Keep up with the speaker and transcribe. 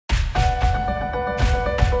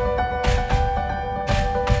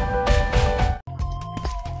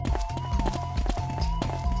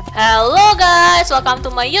Hello guys, welcome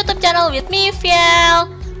to my YouTube channel with me, Fiel.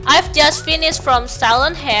 I've just finished from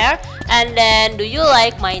salon hair, and then do you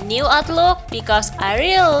like my new outlook? Because I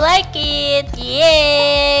really like it,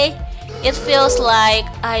 yay! It feels like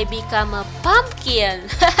I become a pumpkin.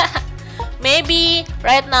 Maybe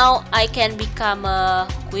right now I can become a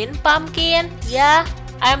queen pumpkin. Yeah,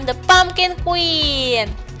 I'm the pumpkin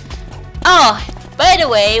queen. Oh, by the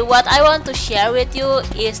way, what I want to share with you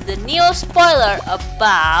is the new spoiler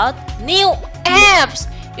about new apps.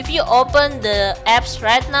 If you open the apps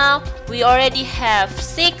right now, we already have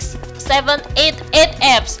 6, 7, 8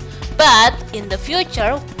 apps. But in the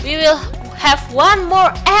future, we will have one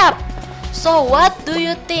more app. So what do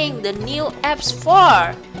you think the new apps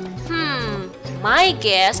for? My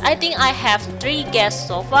guess, I think I have 3 guesses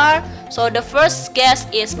so far. So the first guess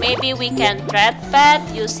is maybe we can trade pet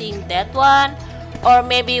using that one. Or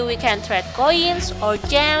maybe we can trade coins or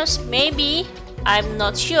gems, maybe. I'm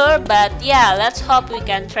not sure, but yeah, let's hope we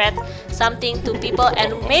can trade something to people,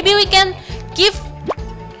 and maybe we can give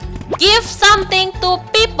something to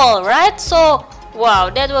people, right? So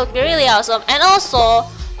wow, that will be really awesome. And also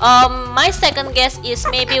my second guess is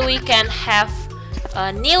maybe we can have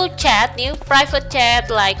a new private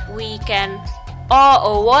chat, like we can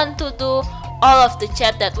or want to do all of the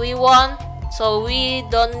chat that we want. So we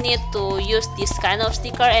don't need to use this kind of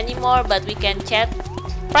sticker anymore, but we can chat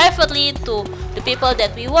privately to the people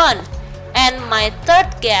that we want. And my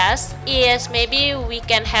third guess is maybe we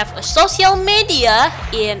can have a social media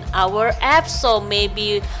in our app. So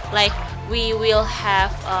maybe like we will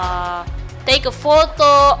have take a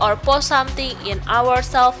photo or post something in our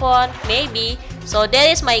cell phone, maybe. So that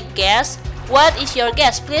is my guess. What is your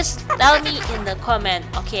guess? Please tell me in the comment,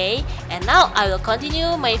 okay? And now I will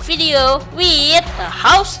continue my video with a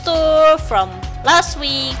house tour from last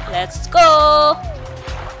week. Let's go!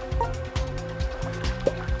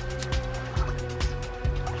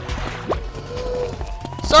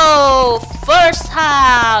 So first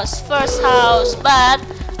house, but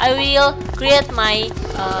I will create my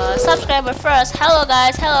subscriber first. Hello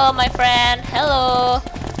guys, hello my friend, hello.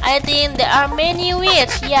 I think there are many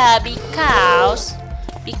witches, yeah, because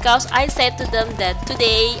I said to them that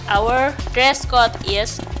today our dress code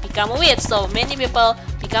is become a witch, so many people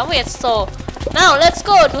become witch. So now let's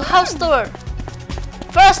go to house tour.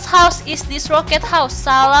 First house is this rocket house,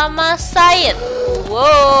 Salama Said.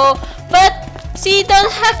 Whoa, but she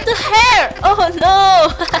don't have the hair. Oh no.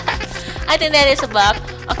 I think that is a bug.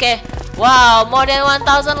 Okay, wow, more than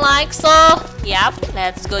 1,000 likes. So yep,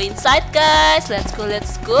 let's go inside guys. Let's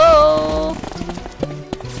go.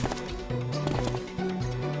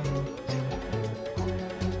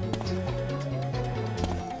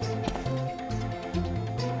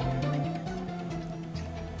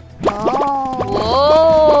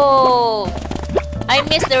 Whoa, I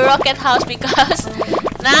missed the rocket house because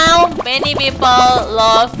now many people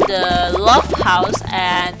love the love house,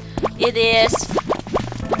 and it is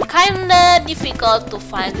kinda difficult to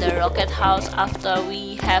find the rocket house after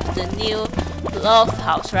we have the new love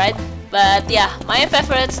house, right? But yeah, my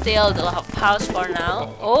favorite still the love house for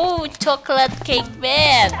now. Oh, chocolate cake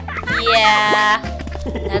bed. Yeah,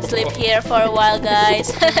 let's live here for a while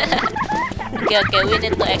guys. Okay, we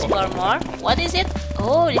need to explore more. What is it?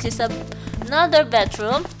 Oh, this is another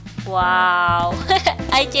bedroom. Wow.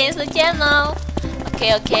 I changed the channel.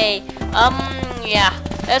 Okay. Yeah,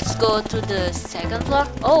 let's go to the second floor.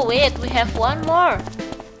 Oh wait, we have one more.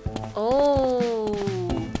 Oh,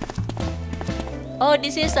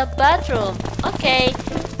 this is a bathroom. Okay,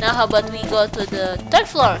 now how about we go to the third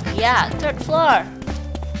floor? Yeah, third floor.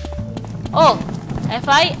 Oh, have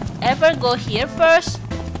I ever go here first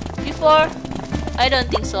before? I don't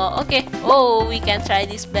think so. Okay. Oh, we can try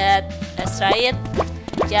this bed. Let's try it.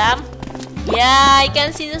 Jump. Yeah, I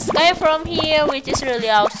can see the sky from here, which is really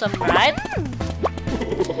awesome, right?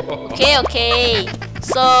 Okay.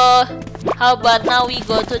 So how about now we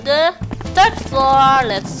go to the third floor?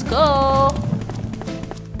 Let's go.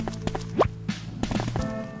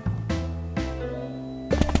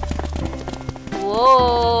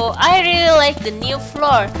 Whoa, I really like the new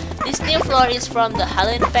floor. This new floor is from the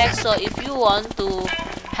Halloween pack, so if you want to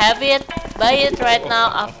have it, buy it right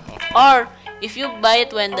now, or if you buy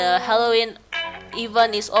it when the Halloween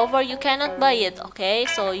event is over, you cannot buy it, okay?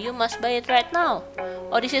 So you must buy it right now.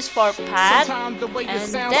 Oh, this is for Pat. And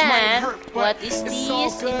then what is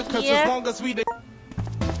this in here?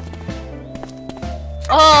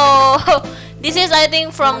 Oh, this is I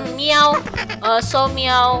think from Meow So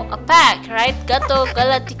Meow a pack, right? Gato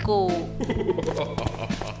Galactico.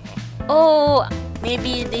 Oh,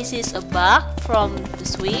 maybe this is a bug from the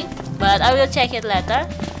swing, but I will check it later.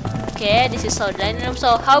 Okay, this is our dining room.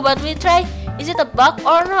 So how about we try? Is it a bug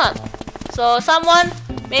or not? So someone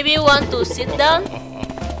maybe want to sit down,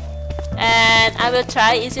 and I will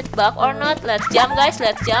try. Is it bug or not? Let's jump, guys.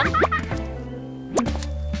 Let's jump.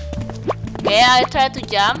 Okay, I try to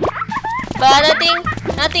jump, but I think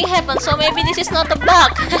nothing happened. So maybe this is not a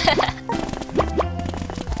bug.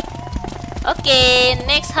 Okay,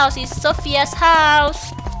 next house is Sophia's house.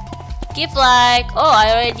 Give like, oh, I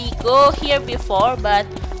already go here before, but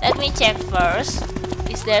let me check first.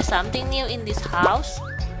 Is there something new in this house?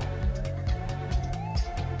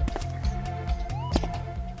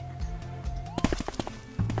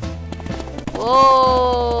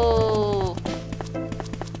 Whoa!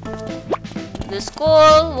 The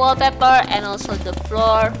school wallpaper and also the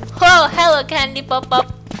floor. Oh, hello Candy pop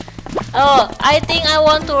up. Oh, I think I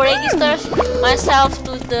want to register myself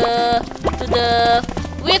to the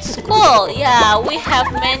witch school. Yeah, we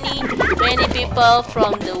have many people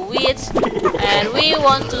from the witch, and we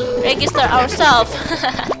want to register ourselves.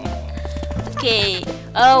 Okay.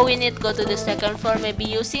 Oh, we need to go to the second floor. Maybe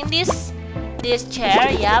using this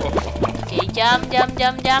chair. Yup. Okay, jump.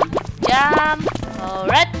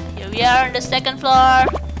 Alright, here we are on the second floor.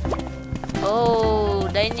 Oh,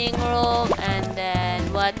 dining room, and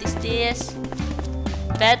then what is this?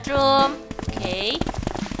 Bedroom. Okay.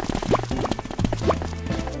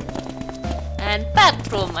 And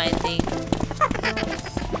bathroom, I think.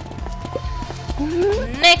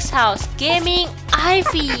 Next house, gaming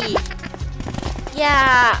Ivy.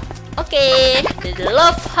 Yeah. Okay, the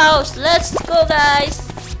love house. Let's go, guys.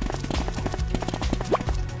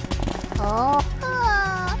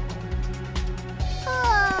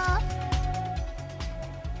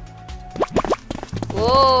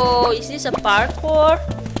 Whoa, is this a parkour?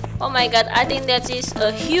 Oh my god, I think that is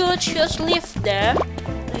a huge lift there.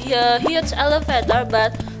 A huge elevator,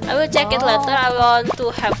 but I will check it later. I want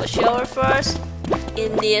to have a shower first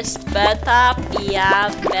in this bathtub.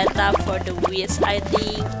 Yeah, bathtub for the witch, I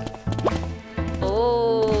think.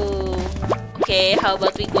 Oh, okay, how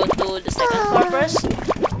about we go to the second floor first?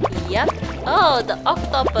 Yep. Oh, the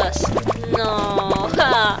octopus. No.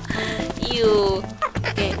 You.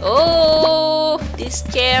 Okay. Oh, this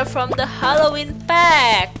chair from the Halloween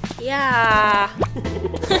pack. Yeah.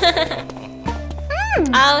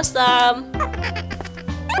 Awesome.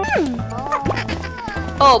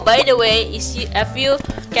 Oh, by the way, if you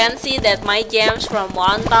can see that my gems from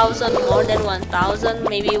 1000, more than 1000,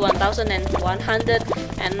 maybe 1100,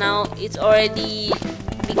 and now it's already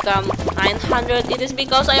become 900. It is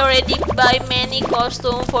because I already buy many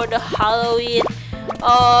costumes for the Halloween.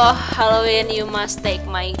 Oh, Halloween, you must take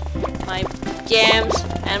my gems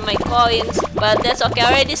and my coins, but that's okay.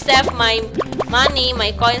 I already saved my money,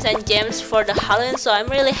 my coins and gems for the Halloween, so I'm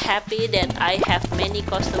really happy that I have many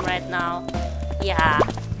costumes right now. Yeah.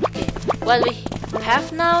 Okay, what we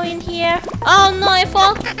have now in here? Oh no, I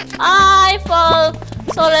fall. I fall.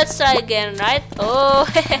 So let's try again, right? Oh.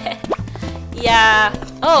 Yeah.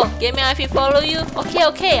 Oh, Gaming Ivy follow you?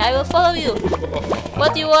 Okay, I will follow you.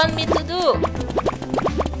 What do you want me to do?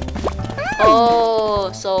 Oh,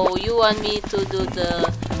 so you want me to do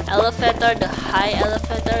the elevator, the high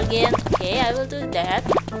elevator again? Okay, I will do that.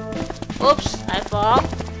 Oops, I fall.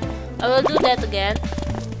 I will do that again.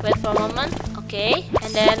 Wait for a moment. Okay,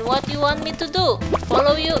 and then what you want me to do?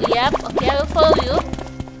 Follow you? Yep, okay, I will follow you.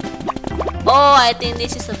 Oh, I think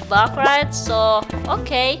this is a bug, right? So,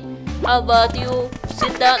 okay. How about you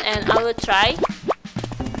sit down and I will try?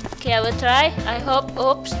 Okay, I will try. I hope.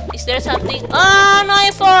 Oops, is there something? Oh, no, I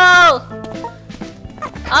fall!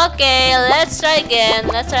 Okay, let's try again.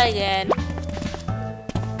 Try again.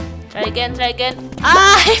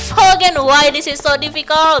 Ah, I fall again. Why this is so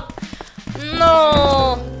difficult?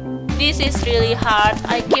 No, this is really hard.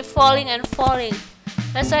 I keep falling and falling.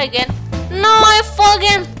 Let's try again. No, I fall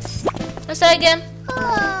again. Let's try again.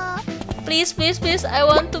 Please, I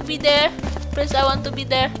want to be there. Please, I want to be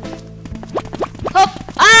there. Hop!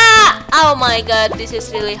 Ah! Oh my god, this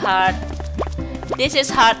is really hard. This is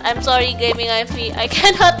hard. I'm sorry, Gaming Ivy. I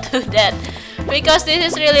cannot do that because this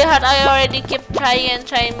is really hard. I already keep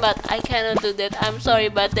trying, but I cannot do that. I'm sorry,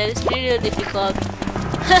 but that is really difficult.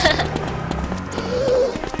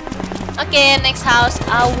 Okay, next house.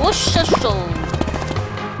 Awushoso.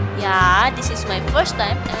 Yeah, this is my first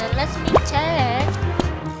time, and let me check.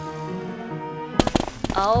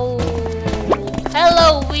 Oh,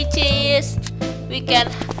 hello, witches. We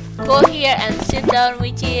can go here and sit down,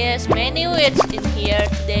 witches. Many witches in here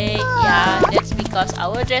today. Yeah, that's because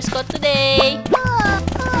our dress code today.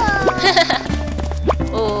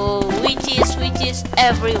 Oh, witches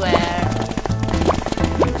everywhere.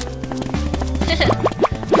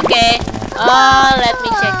 Okay, Let me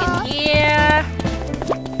check it here.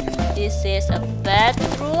 This is a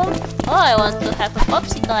bedroom. Oh, I want to have a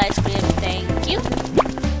popsicle ice cream. Thank you.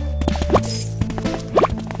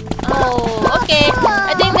 Oh, okay.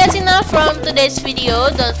 I think that's enough from today's video.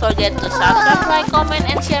 Don't forget to subscribe, like, comment,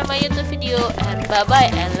 and share my YouTube video. And bye-bye.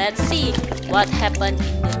 And let's see what happened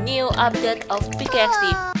in the new update of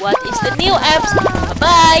PKXD. What is the new apps?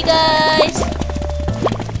 Bye-bye, guys.